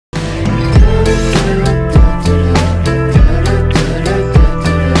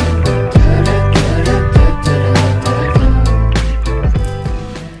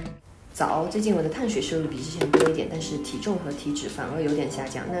碳水摄入比之前多一点，但是体重和体脂反而有点下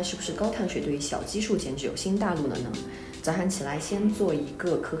降，那是不是高碳水对于小基数减脂有新大陆了呢？早上起来先做一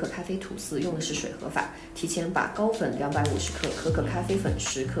个可可咖啡吐司，用的是水和法，提前把高粉250克、可可咖啡粉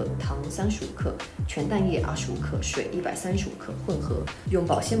10克、糖35克、全蛋液25克、水135克混合，用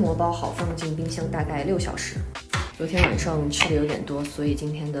保鲜膜包好，放进冰箱大概6小时。昨天晚上吃的有点多，所以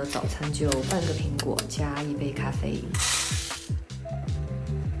今天的早餐就半个苹果加1杯咖啡。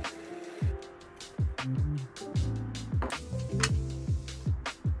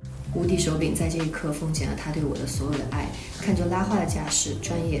无敌手柄在这一刻奉献了他对我的所有的爱，看着拉花的架势，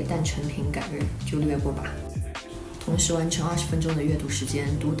专业但成品感人，就略过吧。同时完成20分钟的阅读时间，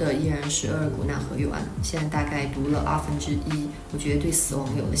读的依然是额尔古纳河右岸，现在大概读了1/2，我觉得对死亡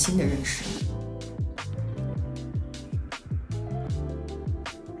有了新的认识。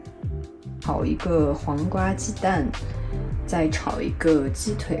炒一个黄瓜鸡蛋，再炒一个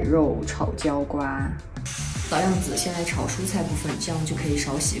鸡腿肉炒椒瓜。老样子，先来炒蔬菜部分，这样就可以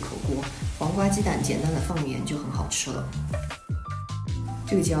少洗一口锅。黄瓜鸡蛋简单的放盐就很好吃了。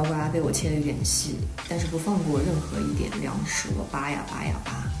这个椒瓜被我切得有点细，但是不放过任何一点粮食，我扒呀扒呀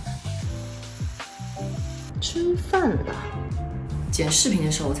扒。吃饭了。剪视频的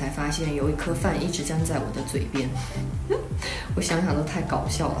时候我才发现有一颗饭一直粘在我的嘴边，我想想都太搞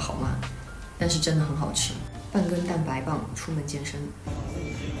笑了好吗？但是真的很好吃。半根蛋白棒，出门健身。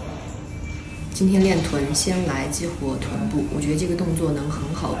今天练臀，先来激活臀部，我觉得这个动作能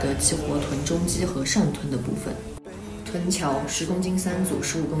很好的激活臀中肌和上臀的部分。臀桥10公斤3组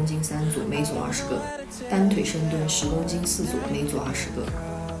，15公斤3组，每组20个。单腿深蹲10公斤4组，每组20个。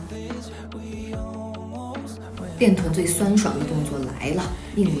练臀最酸爽的动作来了，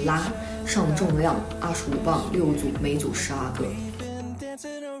硬拉，上重量25磅，6组，每组12个。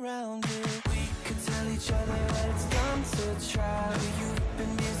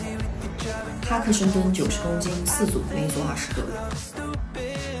哈克深蹲90公斤4组，每组20个。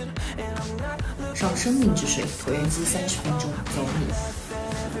上生命之水，椭圆机30分钟，走你！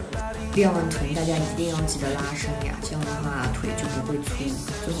练完臀，大家一定要记得拉伸呀，这样的话腿就不会粗。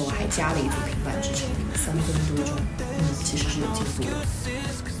最后我还加了一组平板支撑，3分多钟，其实是有进步的。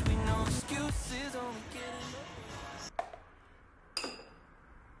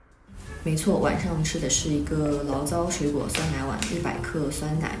没错，晚上吃的是一个醪糟水果酸奶碗，100克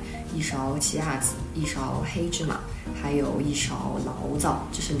酸奶，1勺奇亚籽，1勺黑芝麻，还有1勺醪糟，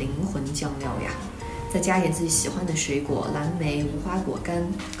这是灵魂酱料呀。再加点自己喜欢的水果，蓝莓、无花果干、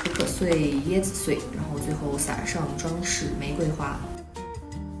可可碎、椰子碎，然后最后撒上装饰玫瑰花。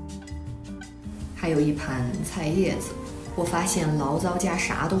还有一盘菜叶子，我发现醪糟加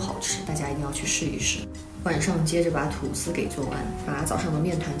啥都好吃，大家一定要去试一试。晚上接着把吐司给做完，把早上的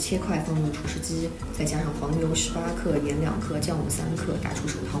面团切块放入厨师机，再加上黄油18克、盐2克、酵母3克，打出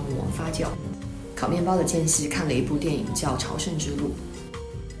手套膜发酵。烤面包的间隙看了一部电影叫《朝圣之路》。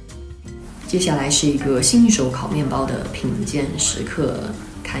接下来是一个新手烤面包的品鉴时刻，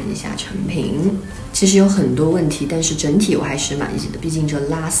看一下成品。其实有很多问题，但是整体我还是满意的，毕竟这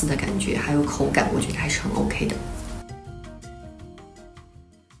拉丝的感觉还有口感，我觉得还是很 OK 的。